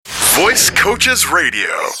Voice Coaches Radio.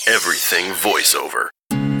 Everything voiceover.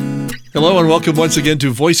 Hello and welcome once again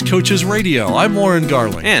to Voice Coaches Radio. I'm Warren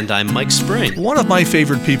Garling. And I'm Mike Spring. One of my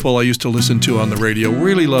favorite people I used to listen to on the radio,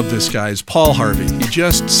 really love this guy, is Paul Harvey. He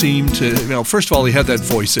just seemed to, first of all, he had that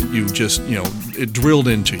voice that you just, it drilled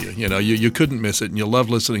into you. You couldn't miss it and you loved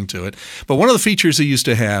listening to it. But one of the features he used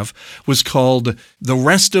to have was called The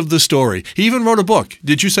Rest of the Story. He even wrote a book.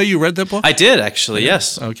 Did you say you read that book? I did, actually,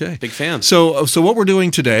 yes. Okay. Big fan. So what we're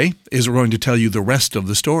doing today is we're going to tell you the rest of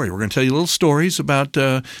the story. We're going to tell you little stories about,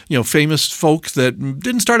 famous folk that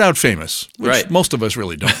didn't start out famous, which right. most of us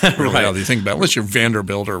really don't. Really, right. How you think about it, unless you're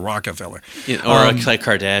Vanderbilt or Rockefeller. Or a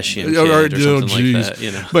Kardashian kid or something like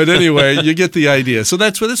that. But anyway, you get the idea. So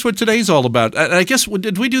that's what today's all about. I guess,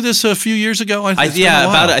 did we do this a few years ago? I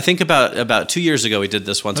think about 2 years ago we did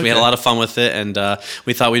this one. So we had a lot of fun with it, and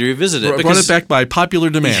we thought we'd revisit it. Run it back by popular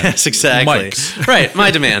demand. Yes, exactly. Mike's. Right, my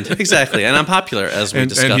demand. Exactly. And I'm popular, as we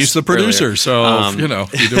discussed. And he's the producer, earlier. so, you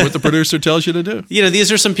do what the producer tells you to do.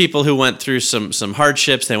 These are some people who went through some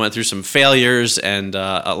hardships, they went through some failures, and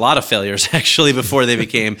a lot of failures, actually, before they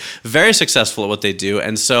became very successful at what they do.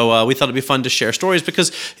 And so we thought it'd be fun to share stories,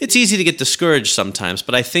 because it's easy to get discouraged sometimes.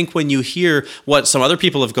 But I think when you hear what some other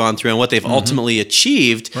people have gone through and what they've ultimately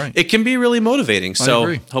achieved, right. It can be really motivating. So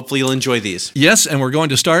agree. Hopefully you'll enjoy these. Yes, and we're going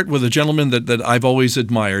to start with a gentleman that I've always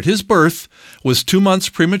admired. His birth was 2 months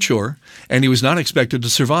premature, and he was not expected to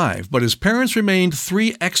survive. But his parents remained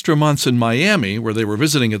 3 extra months in Miami, where they were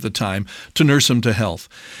visiting at the time, to nurse him to health.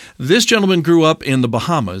 This gentleman grew up in the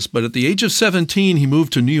Bahamas, but at the age of 17, he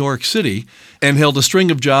moved to New York City and held a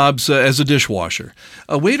string of jobs as a dishwasher.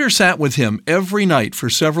 A waiter sat with him every night for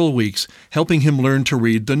several weeks, helping him learn to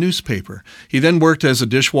read the newspaper. He then worked as a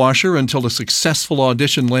dishwasher until a successful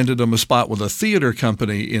audition landed him a spot with a theater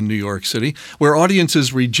company in New York City, where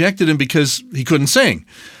audiences rejected him because he couldn't sing.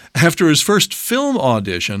 After his first film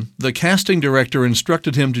audition, the casting director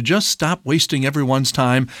instructed him to just stop wasting everyone's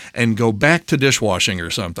time and go back to dishwashing or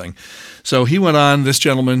something. So he went on, this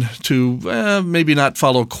gentleman, to maybe not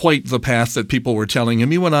follow quite the path that people were telling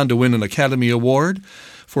him. He went on to win an Academy Award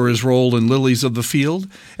for his role in Lilies of the Field,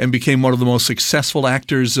 and became one of the most successful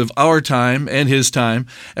actors of our time and his time,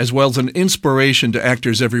 as well as an inspiration to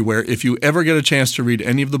actors everywhere. If you ever get a chance to read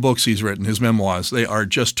any of the books he's written, his memoirs, they are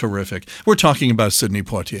just terrific. We're talking about Sidney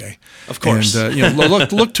Poitier. Of course. And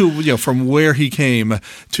look to from where he came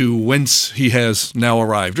to whence he has now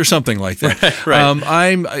arrived, or something like that. Right.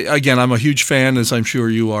 I'm a huge fan, as I'm sure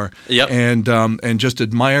you are. Yep. And just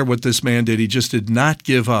admire what this man did. He just did not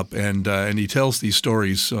give up, and he tells these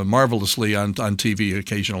stories marvelously on TV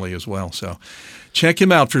occasionally as well. So check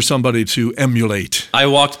him out for somebody to emulate. I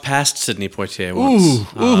walked past Sidney Poitier once.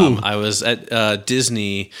 Ooh. I was at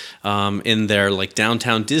Disney in their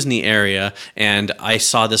downtown Disney area, and I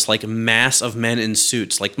saw this mass of men in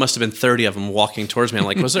suits, must have been 30 of them walking towards me. I'm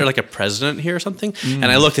like, was there a president here or something? And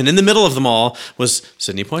I looked, and in the middle of them all was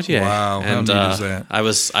Sidney Poitier. Wow, and how neat is that? I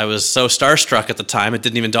was so starstruck at the time, it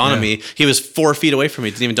didn't even dawn on me. He was 4 feet away from me.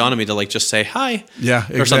 It didn't even dawn on me to just say hi. Yeah,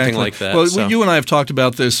 exactly. Or something like that. Well, you and I have talked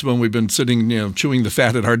about this when we've been sitting, chewing the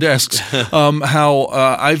fat at our desks. How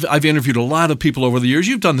I've interviewed a lot of people over the years.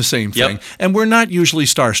 You've done the same thing, and we're not usually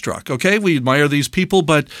starstruck. Okay, we admire these people,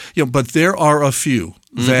 but there are a few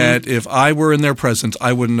that if I were in their presence,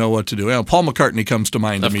 I wouldn't know what to do. Paul McCartney comes to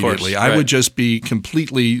mind immediately. Course, right. I would just be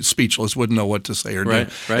completely speechless, wouldn't know what to say or do. Right.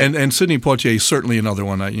 And Sidney Poitier is certainly another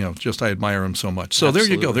one. I admire him so much. So Absolutely.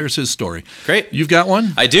 There you go. There's his story. Great. You've got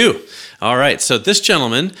one? I do. All right. So this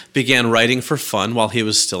gentleman began writing for fun while he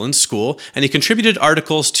was still in school, and he contributed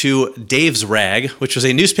articles to Dave's Rag, which was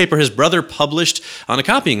a newspaper his brother published on a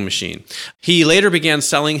copying machine. He later began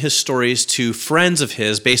selling his stories to friends of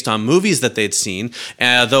his based on movies that they'd seen,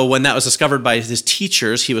 though when that was discovered by his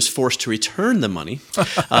teachers, he was forced to return the money.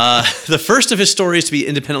 The first of his stories to be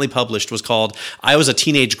independently published was called I Was a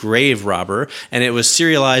Teenage Grave Robber, and it was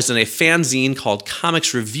serialized in a fanzine called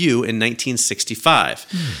Comics Review in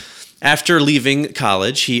 1965. After leaving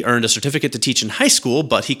college, he earned a certificate to teach in high school,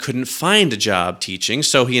 but he couldn't find a job teaching,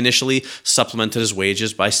 so he initially supplemented his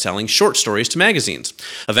wages by selling short stories to magazines.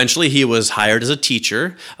 Eventually, he was hired as a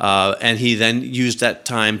teacher, and he then used that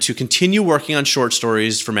time to continue working on short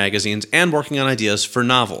stories for magazines and working on ideas for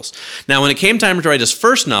novels. Now, when it came time to write his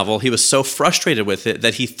first novel, he was so frustrated with it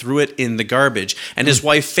that he threw it in the garbage, and his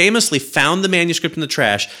wife famously found the manuscript in the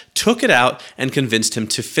trash, took it out, and convinced him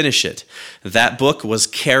to finish it. That book was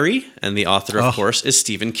Carrie, and the author, of course, is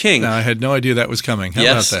Stephen King. Now, I had no idea that was coming. How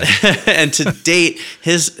about that? And to date,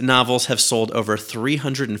 his novels have sold over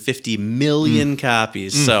 350 million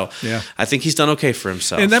copies. So I think he's done okay for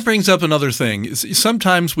himself. And that brings up another thing.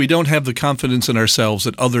 Sometimes we don't have the confidence in ourselves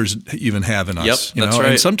that others even have in us. Yep, that's right.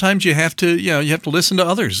 And sometimes you have to, you have to listen to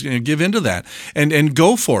others, give into that, and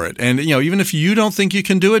go for it. And even if you don't think you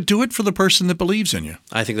can do it for the person that believes in you.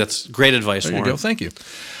 I think that's great advice, There Warren. you go. Thank you.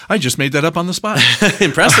 I just made that up on the spot.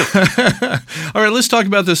 Impressive. All right, let's talk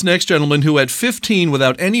about this next gentleman who at 15,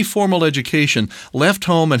 without any formal education, left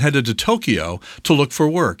home and headed to Tokyo to look for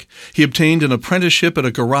work. He obtained an apprenticeship at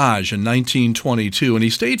a garage in 1922, and he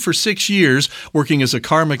stayed for 6 years working as a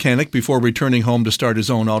car mechanic before returning home to start his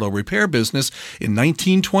own auto repair business in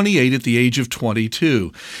 1928 at the age of 22.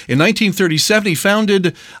 In 1937, he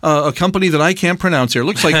founded a company that I can't pronounce here. It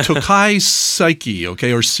looks like Tokai Seiki, or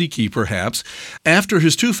Seiki perhaps. After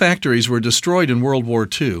his two factories were destroyed in World War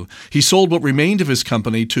II, he sold what remained of his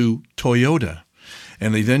company to Toyota,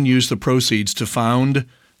 and they then used the proceeds to found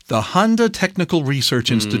the Honda Technical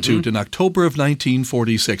Research Institute in October of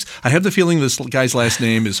 1946. I have the feeling this guy's last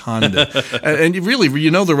name is Honda. And really, you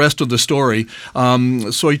know the rest of the story.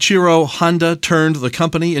 Soichiro Honda turned the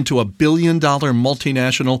company into a billion-dollar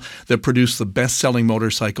multinational that produced the best-selling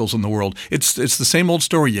motorcycles in the world. It's the same old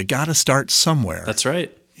story. You got to start somewhere. That's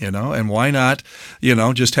right. And why not,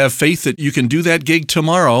 just have faith that you can do that gig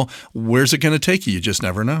tomorrow. Where's it going to take you? You just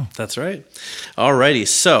never know. That's right. All righty.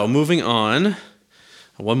 So moving on,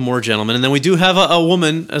 one more gentleman. And then we do have a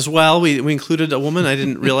woman as well. We included a woman. I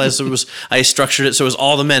didn't realize I structured it so it was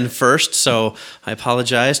all the men first. So I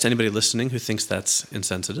apologize to anybody listening who thinks that's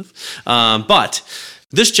insensitive. But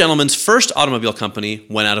this gentleman's first automobile company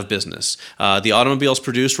went out of business. The automobiles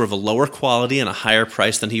produced were of a lower quality and a higher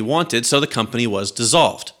price than he wanted, so the company was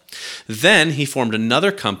dissolved. Then he formed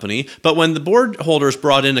another company, but when the board holders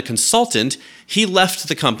brought in a consultant, he left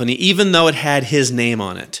the company even though it had his name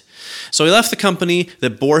on it. So he left the company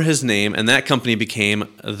that bore his name, and that company became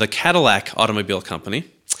the Cadillac Automobile Company.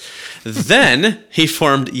 Then he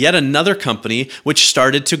formed yet another company which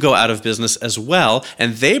started to go out of business as well,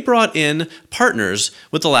 and they brought in partners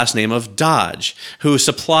with the last name of Dodge, who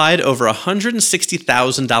supplied over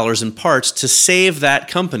 $160,000 in parts to save that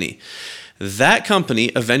company. That company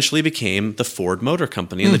eventually became the Ford Motor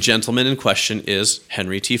Company, and the gentleman in question is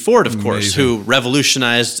Henry T. Ford, of course, who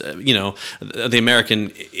revolutionized, the American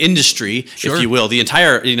industry, if you will, the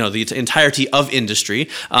entirety of industry,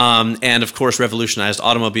 and of course revolutionized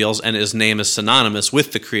automobiles, and his name is synonymous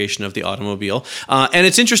with the creation of the automobile. And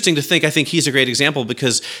it's interesting to think. I think he's a great example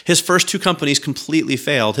because his first two companies completely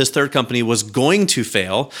failed. His third company was going to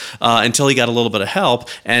fail until he got a little bit of help,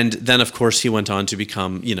 and then of course he went on to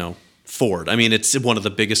become, Ford. I mean, it's one of the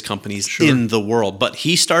biggest companies in the world. But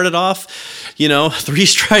he started off, 3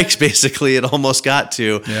 strikes basically it almost got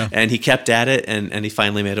to. Yeah. And he kept at it, and he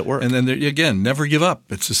finally made it work. And then, again, never give up.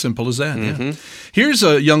 It's as simple as that. Mm-hmm. Yeah. Here's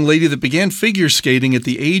a young lady that began figure skating at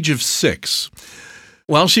the age of 6.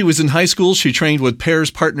 While she was in high school, she trained with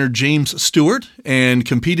pairs partner James Stewart and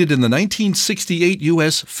competed in the 1968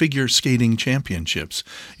 U.S. Figure Skating Championships.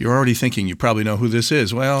 You're already thinking you probably know who this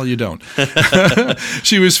is. Well, you don't.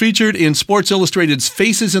 She was featured in Sports Illustrated's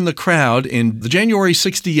Faces in the Crowd in the January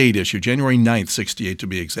 68 issue, January 9th, 68 to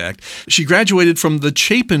be exact. She graduated from the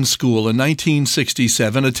Chapin School in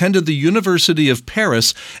 1967, attended the University of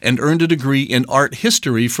Paris, and earned a degree in art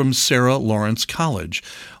history from Sarah Lawrence College.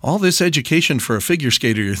 All this education for a figure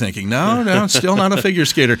skater, you're thinking. No, still not a figure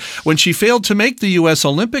skater. When she failed to make the U.S.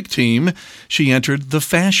 Olympic team, she entered the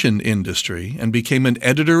fashion industry and became an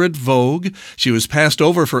editor at Vogue. She was passed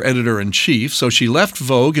over for editor-in-chief, so she left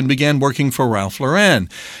Vogue and began working for Ralph Lauren.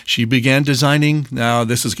 She began designing, now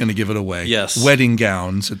this is going to give it away, wedding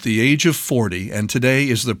gowns at the age of 40, and today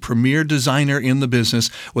is the premier designer in the business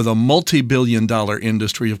with a multi-billion-dollar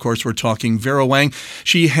industry. Of course, we're talking Vera Wang.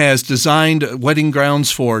 She has designed wedding gowns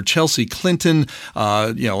for Chelsea Clinton,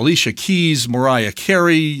 Alicia Keys, Mariah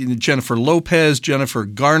Carey, Jennifer Lopez, Jennifer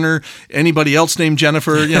Garner, anybody else named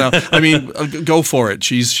Jennifer, go for it.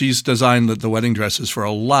 She's designed the wedding dresses for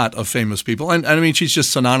a lot of famous people. And I mean, she's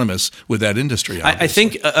just synonymous with that industry. I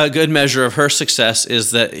think a good measure of her success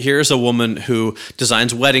is that here's a woman who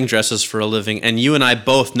designs wedding dresses for a living, and you and I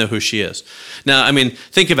both know who she is. Now, I mean,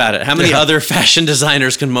 think about it. How many other fashion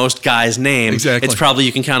designers can most guys name? Exactly. It's probably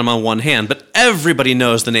you can count them on one hand, but everybody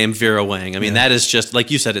knows the name Vera Wang. I mean, that is just,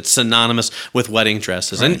 like you said, it's synonymous with wedding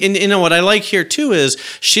dresses. Right. And you know what I like here too is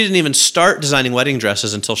she didn't even start designing wedding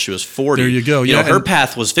dresses until she was 40. There you go. You know, her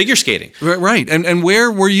path was figure skating. Right. And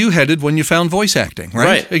where were you headed when you found voice acting?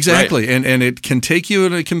 Right. Exactly. Right. And it can take you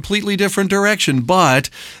in a completely different direction, but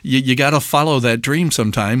you got to follow that dream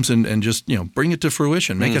sometimes and just, bring it to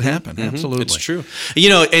fruition, make it happen. Absolutely. It's true.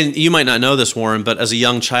 And you might not know this, Warren, but as a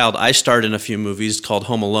young child, I starred in a few movies called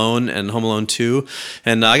Home Alone and Home Alone 2.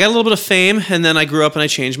 And I got a little bit of fame, and then I grew up and I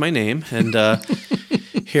changed my name. And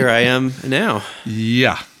here I am now.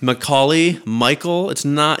 Yeah. Macaulay, Michael, it's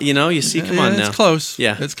not, you see, come on now. It's close.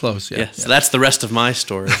 Yeah. It's close, yeah. So that's the rest of my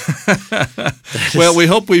story. Well, we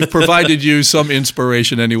hope we've provided you some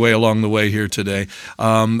inspiration anyway along the way here today.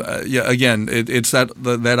 Again, it's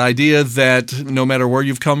that idea that no matter where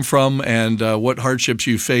you've come from and what hardships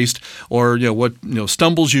you've faced or what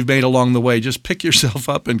stumbles you've made along the way, just pick yourself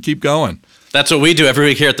up and keep going. That's what we do every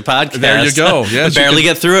week here at the podcast. There you go. Yes, we barely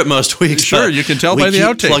get through it most weeks. Sure, you can tell by the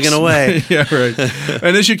outtakes. Plugging away. Yeah, right.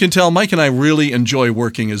 And as you can tell, Mike and I really enjoy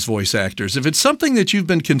working as voice actors. If it's something that you've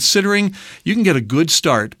been considering, you can get a good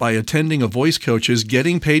start by attending a Voice Coach's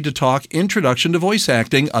Getting Paid to Talk Introduction to Voice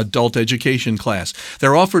Acting adult education class.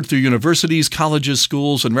 They're offered through universities, colleges,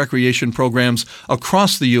 schools, and recreation programs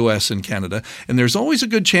across the U.S. and Canada, and there's always a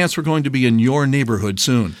good chance we're going to be in your neighborhood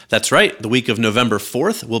soon. That's right. The week of November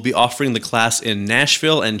 4th, we'll be offering the class in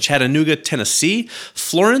Nashville and Chattanooga, Tennessee,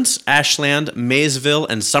 Florence, Ashland, Maysville,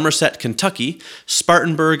 and Somerset, Kentucky,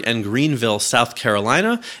 Spartanburg and Greenville, South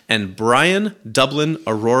Carolina, and Bryan, Dublin,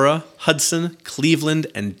 Aurora, Hudson, Cleveland,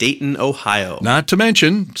 and Dayton, Ohio. Not to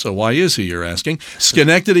mention, so why is he, you're asking,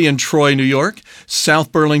 Schenectady and Troy, New York,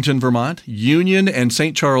 South Burlington, Vermont, Union and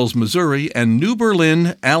St. Charles, Missouri, and New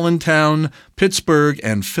Berlin, Allentown, Pittsburgh,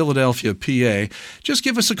 and Philadelphia, PA. Just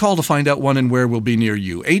give us a call to find out when and where we'll be near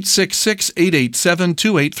you.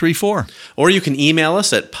 866-887-2834. Or you can email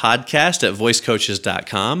us at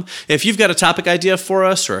podcast@voicecoaches.com. If you've got a topic idea for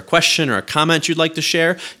us or a question or a comment you'd like to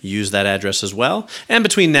share, use that address as well. And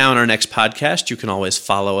between now and our next podcast, you can always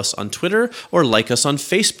follow us on Twitter or like us on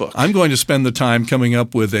Facebook. I'm going to spend the time coming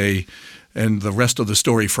up with and the rest of the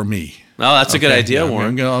story for me. Oh, that's a good idea,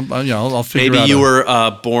 Warren. I'll figure Maybe out. you were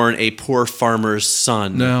born a poor farmer's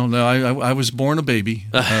son. No, I was born a baby.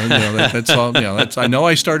 That's all. I know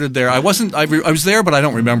I started there. I wasn't. I was there, but I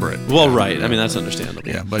don't remember it. Well, right. I mean, that's understandable.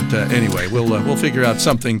 Yeah, but anyway, we'll figure out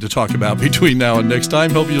something to talk about between now and next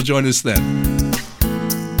time. Hope you'll join us then.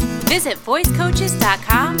 Visit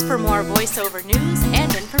voicecoaches.com for more voiceover news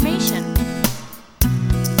and information.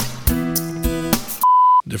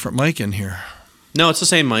 Different mic in here. No, it's the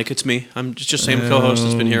same mic. It's me. I'm just same co-host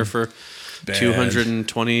that's been here for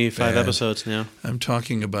 225 episodes now. I'm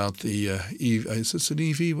talking about the EV. Is this an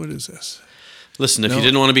EV? What is this? Listen, if you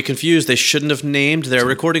didn't want to be confused, they shouldn't have named their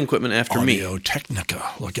recording equipment after me. Audio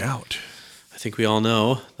Technica. Look out. I think we all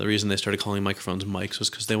know the reason they started calling microphones mics was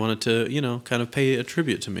because they wanted to, kind of pay a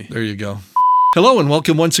tribute to me. There you go. Hello and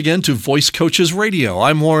welcome once again to Voice Coaches Radio.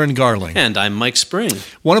 I'm Warren Garling. And I'm Mike Spring.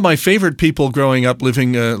 One of my favorite people growing up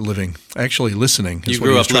listening is what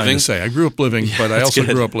I was trying to say. I grew up living, but I also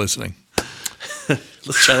grew up listening.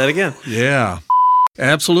 Let's try that again. Yeah.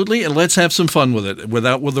 Absolutely, and let's have some fun with it, with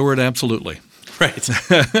the word absolutely. Right.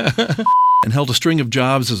 And held a string of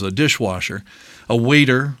jobs as a dishwasher, a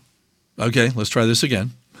waiter. Okay, let's try this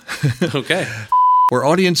again. Okay. Where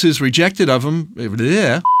audiences rejected of him.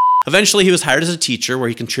 Bleh. Eventually, he was hired as a teacher where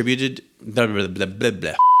he contributed blah, blah, blah, blah,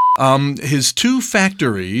 blah. His 2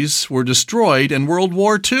 factories were destroyed in World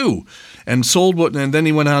War II and sold and then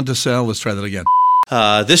he went on to sell. Let's try that again.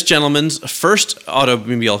 This gentleman's first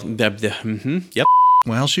automobile. Yep.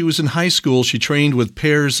 While she was in high school, she trained with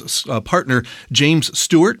Pear's partner, James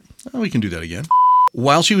Stewart. Oh, we can do that again.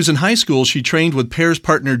 While she was in high school, she trained with Pear's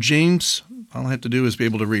partner, James. All I have to do is be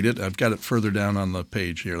able to read it. I've got it further down on the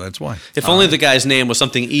page here. That's why. If only the guy's name was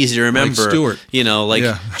something easy to remember. Like Stewart.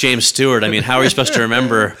 James Stewart. I mean, how are you supposed to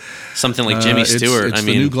remember something like Jimmy Stewart? It's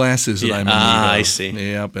the new glasses that I'm in need of. I see.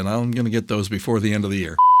 Yep, and I'm going to get those before the end of the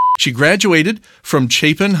year. She graduated from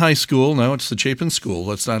Chapin High School. No, it's the Chapin School.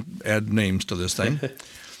 Let's not add names to this thing.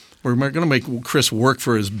 We're going to make Chris work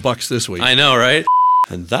for his bucks this week. I know, right?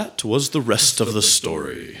 And that was the rest of the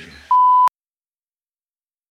story.